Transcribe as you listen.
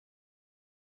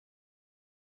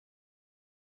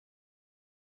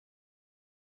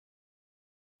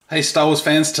Hey Star Wars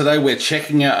fans, today we're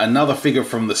checking out another figure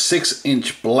from the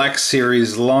 6-inch Black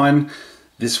Series line.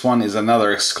 This one is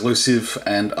another exclusive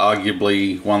and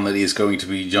arguably one that is going to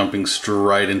be jumping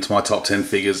straight into my top 10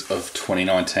 figures of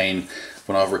 2019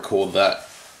 when I record that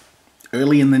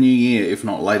early in the new year, if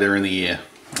not later in the year,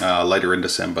 later in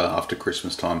December after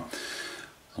Christmas time.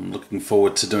 I'm looking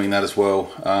forward to doing that as well.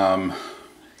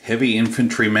 Heavy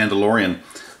Infantry Mandalorian,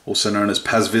 also known as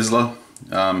Paz Vizsla.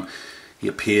 He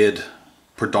appeared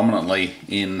predominantly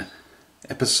in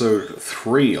episode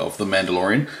 3 of The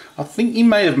Mandalorian. I think he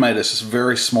may have made a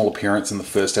very small appearance in the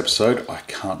first episode. I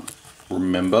can't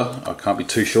remember. I can't be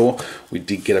too sure. We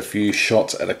did get a few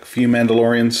shots at a few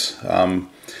Mandalorians,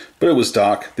 but it was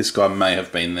dark. This guy may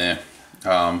have been there.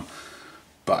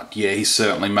 But yeah, he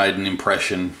certainly made an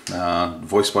impression.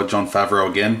 Voiced by Jon Favreau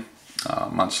again,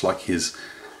 much like his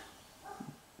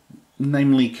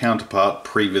namely counterpart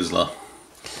pre-Vizsla.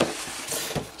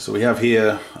 So we have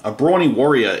here a brawny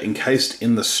warrior encased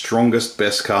in the strongest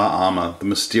Beskar armor. The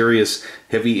mysterious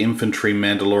heavy infantry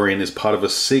Mandalorian is part of a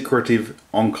secretive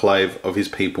enclave of his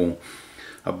people.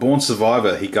 A born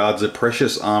survivor, he guards a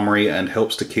precious armory and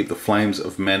helps to keep the flames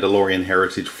of Mandalorian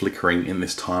heritage flickering in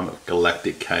this time of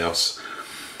galactic chaos.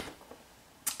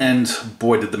 And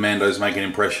boy, did the Mandos make an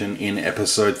impression in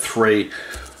episode 3.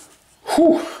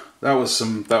 Whew, that was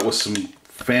some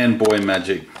fanboy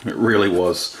magic. It really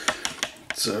was.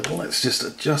 So let's just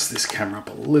adjust this camera up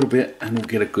a little bit and we'll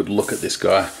get a good look at this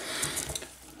guy.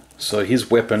 So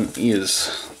his weapon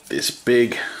is this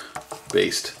big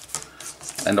beast.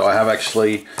 And I have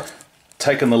actually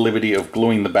taken the liberty of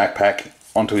gluing the backpack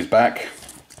onto his back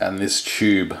and this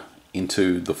tube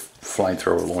into the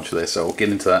flamethrower launcher there. So we'll get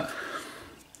into that.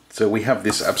 So we have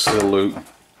this absolute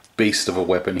beast of a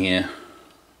weapon here.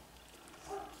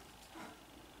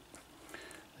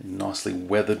 Nicely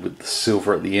weathered with the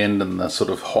silver at the end and the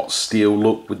sort of hot steel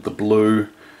look with the blue.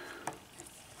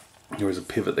 There is a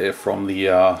pivot there from the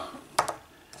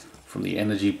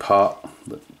energy part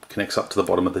that connects up to the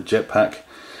bottom of the jetpack.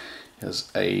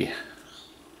 There's a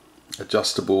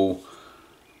adjustable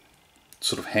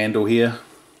sort of handle here.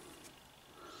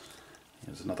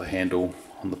 There's another handle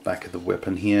on the back of the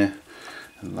weapon here,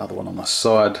 and another one on the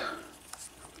side.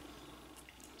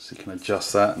 So you can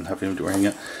adjust that and have him doing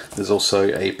it. There's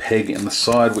also a peg in the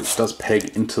side which does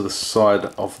peg into the side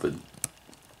of the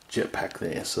jetpack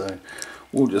there. So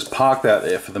we'll just park that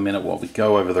there for the minute while we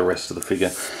go over the rest of the figure.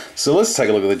 So let's take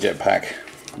a look at the jetpack.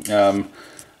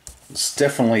 It's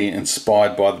definitely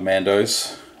inspired by the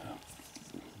Mandos.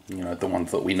 You know, the ones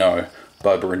that we know,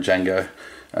 Boba and Jango,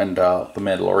 and the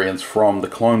Mandalorians from the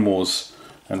Clone Wars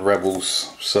and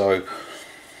Rebels. So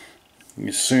you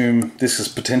assume this is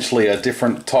potentially a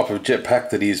different type of jetpack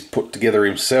that he's put together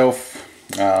himself,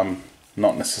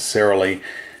 not necessarily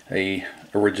a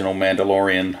original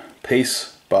Mandalorian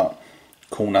piece, but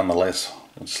cool nonetheless.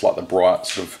 It's like the bright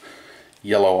sort of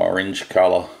yellow-orange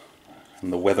colour,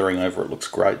 and the weathering over it looks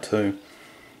great too.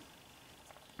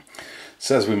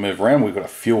 So as we move around, we've got a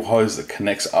fuel hose that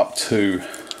connects up to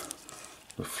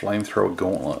the flamethrower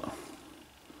gauntlet,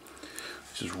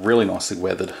 which is really nicely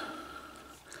weathered.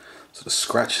 Sort of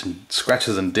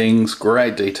scratches and dings,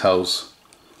 great details.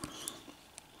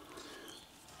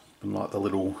 And like the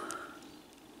little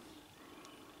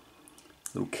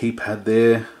keypad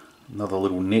there, another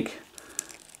little nick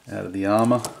out of the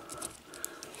armor.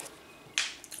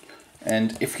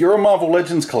 And if you're a Marvel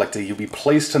Legends collector, you'll be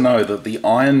pleased to know that the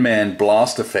Iron Man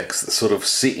blast effects that sort of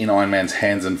sit in Iron Man's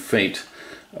hands and feet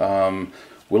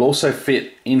will also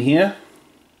fit in here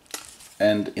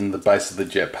and in the base of the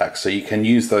jetpack, so you can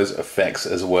use those effects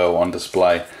as well on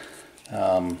display.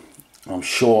 I'm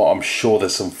sure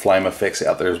there's some flame effects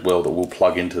out there as well that will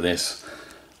plug into this,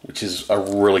 which is a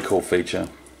really cool feature.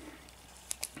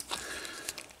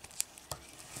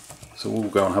 So we'll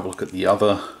go and have a look at the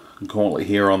other gauntlet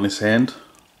here on this hand.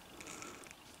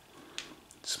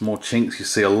 Some more chinks. You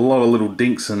see a lot of little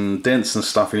dinks and dents and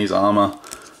stuff in his armor.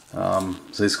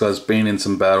 So this guy's been in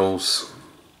some battles,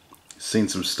 seen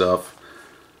some stuff.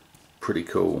 Pretty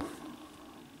cool.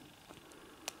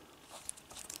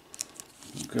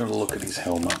 We've got to look at his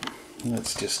helmet.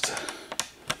 Let's just...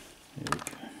 There we go.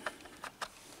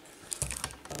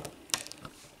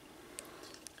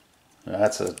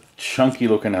 That's a chunky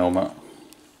looking helmet.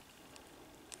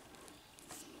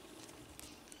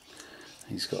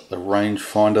 He's got the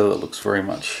rangefinder that looks very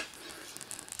much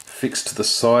fixed to the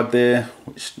side there,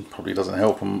 which probably doesn't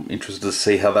help. I'm interested to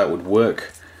see how that would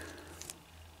work.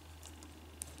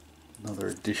 Another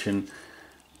addition.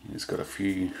 He's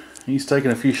taken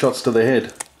a few shots to the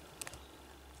head.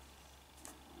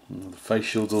 The face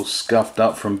shield's all scuffed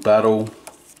up from battle.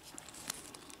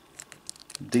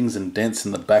 dings and dents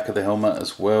in the back of the helmet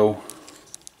as well.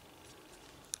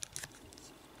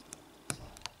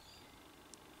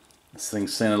 This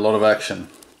thing's seen a lot of action.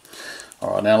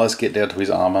 Alright, now let's get down to his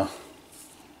armor.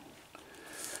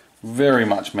 Very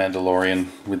much Mandalorian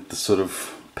with the sort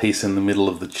of piece in the middle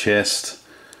of the chest.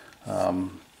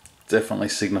 Definitely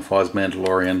signifies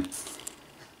Mandalorian.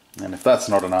 And if that's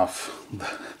not enough,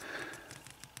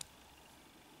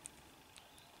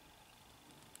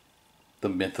 the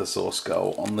Mythosaur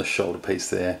skull on the shoulder piece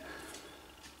there.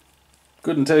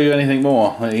 Couldn't tell you anything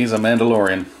more. He's a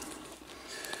Mandalorian.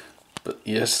 But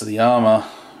yes, the armor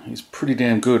is pretty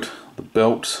damn good. The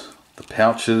belt, the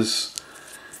pouches.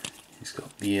 He's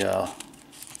got the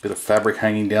bit of fabric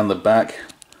hanging down the back.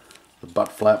 The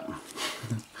butt flap.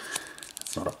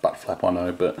 It's not a butt flap, I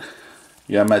know, but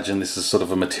yeah, imagine this is sort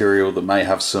of a material that may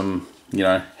have some, you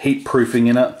know, heat proofing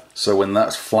in it. So when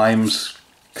that flames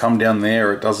come down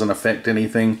there, it doesn't affect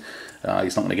anything.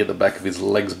 He's not going to get the back of his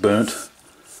legs burnt,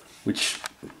 which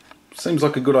seems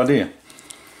like a good idea.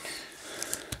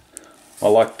 I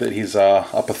like that his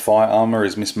upper thigh armor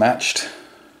is mismatched.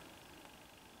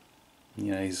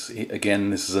 You know, again,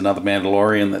 this is another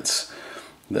Mandalorian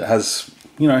that has,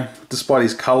 you know, despite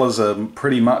his colors are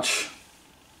pretty much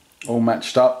all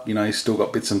matched up. You know, he's still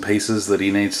got bits and pieces that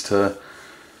he needs to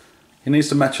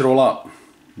match it all up.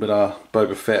 But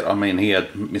Boba Fett, I mean, he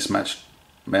had mismatched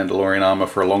Mandalorian armor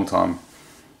for a long time.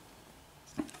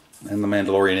 And the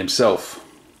Mandalorian himself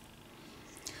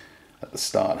at the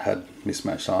start had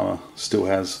mismatched armor, still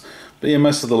has. But yeah,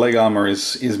 most of the leg armor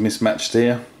is mismatched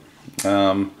here.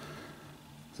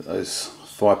 Those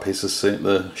thigh pieces,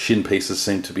 the shin pieces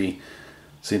seem to be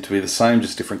the same,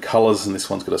 just different colors, and this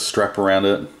one's got a strap around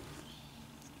it.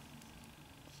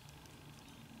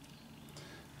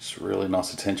 Just really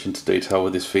nice attention to detail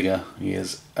with this figure. He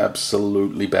is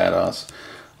absolutely badass.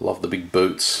 Love the big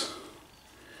boots.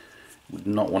 Would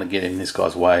not want to get in this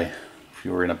guy's way if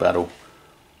you were in a battle.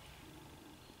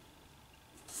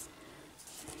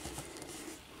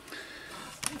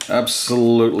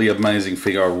 Absolutely amazing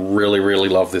figure. I really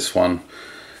love this one.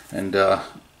 And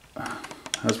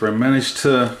Hasbro managed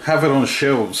to have it on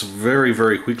shelves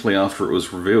very quickly after it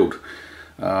was revealed.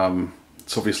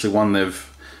 It's obviously one they've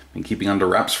been keeping under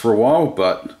wraps for a while,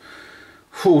 but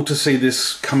to see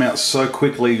this come out so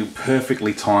quickly,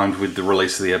 perfectly timed with the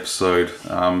release of the episode.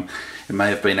 It may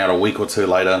have been out a week or two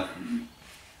later,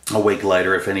 a week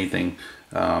later if anything.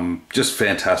 Just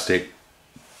fantastic.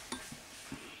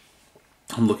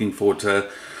 I'm looking forward to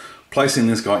placing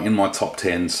this guy in my top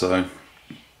 10, so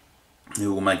he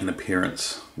will make an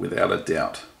appearance without a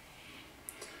doubt.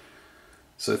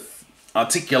 So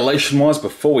articulation wise,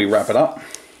 before we wrap it up,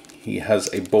 he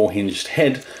has a ball hinged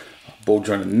head, ball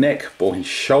jointed neck, ball hinged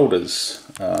shoulders.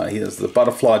 He has the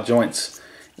butterfly joints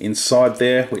inside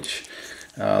there, which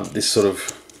this sort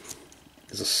of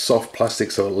is a soft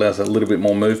plastic, so it allows a little bit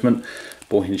more movement.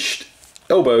 Ball hinged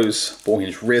elbows, ball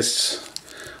hinged wrists,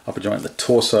 upper joint in the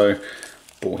torso,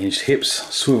 ball hinged hips,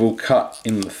 swivel cut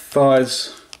in the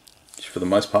thighs, which for the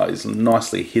most part is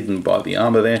nicely hidden by the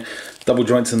armor there. Double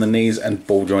joints in the knees and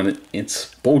ball joints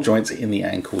in the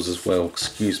ankles as well.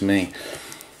 Excuse me.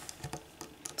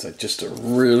 So just a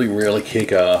really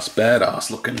kick-ass, badass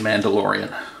looking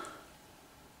Mandalorian.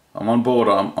 I'm on board.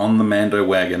 I'm on the Mando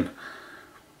wagon.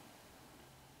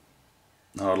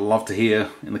 I'd love to hear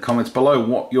in the comments below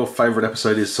what your favourite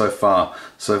episode is so far.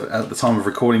 So at the time of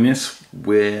recording this,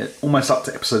 we're almost up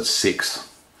to episode 6.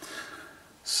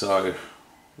 So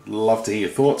I'd love to hear your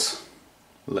thoughts.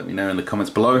 Let me know in the comments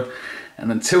below.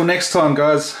 And until next time,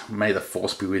 guys, may the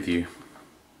Force be with you.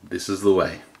 This is the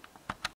way.